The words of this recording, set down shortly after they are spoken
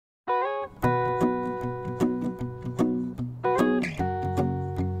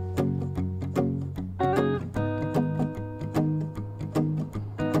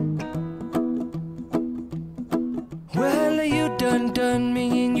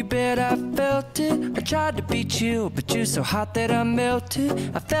you bet I felt it. I tried to be chill, but you're so hot that I melted.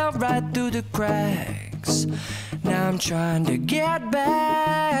 I fell right through the cracks. Now I'm trying to get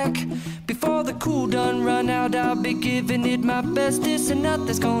back. Before the cool done run out, I'll be giving it my bestest, and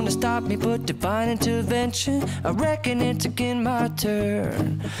nothing's gonna stop me but divine intervention. I reckon it's again my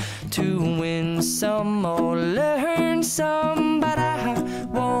turn to win some or learn some, but I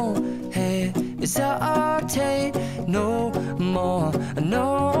won't hesitate no more,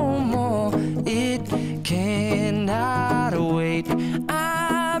 no more. It cannot wait.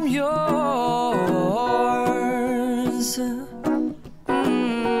 I'm yours.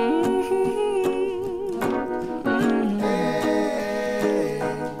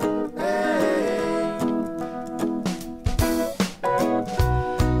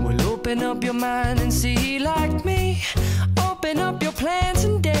 Open up your mind and see like me. Open up your plans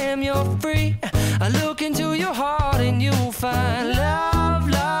and damn, you're free. I look into your heart and you'll find love,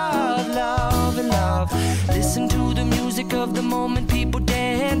 love, love, and love. Listen to the music of the moment, people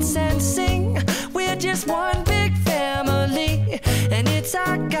dance and sing. We're just one big family, and it's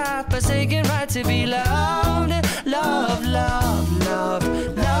our God-forsaken right to be loved. Love, love, love,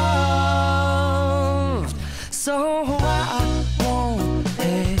 loved. So I won't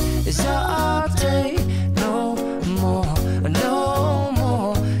hesitate no more, no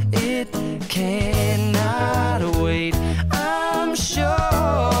more. It cannot wait. I'm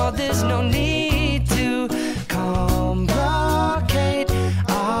sure there's no need to complicate.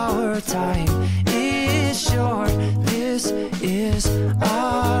 Our time is short. This is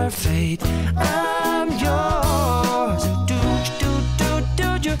our fate. I'm yours. Do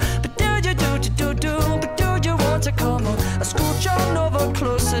you? But do you want to come on? Scooch on over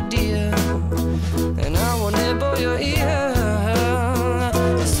closer, dear, and I will nibble your ear.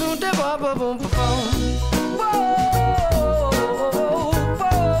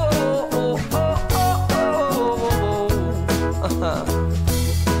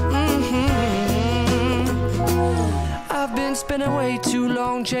 I've been spending way too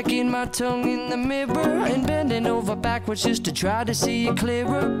long checking my tongue in the mirror and bending over backwards just to try to see it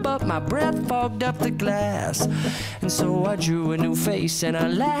clearer, but my breath fogged up the glass, and so I drew a new face and I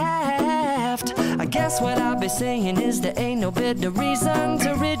laughed. I guess what I'll be saying is there ain't no better reason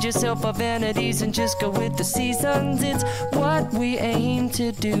to rid yourself of vanities and just go with the seasons. It's what we aim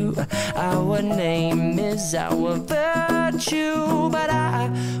to do. Our name is our virtue, but I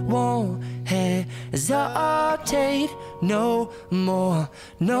won't hesitate no more,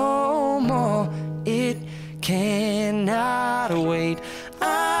 no more. It cannot wait.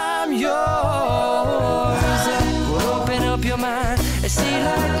 I'm yours. Open up your mind and see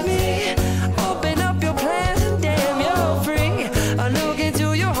like me. Open up your plans and damn, you're free. I look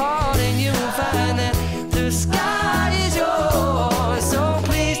into your heart and you'll find that the sky is yours. So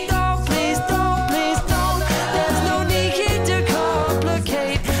please don't, please don't, please don't. There's no need here to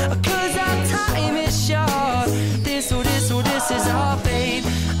complicate, 'cause our time is short. This is our fate.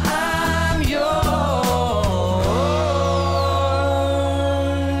 I'm yours.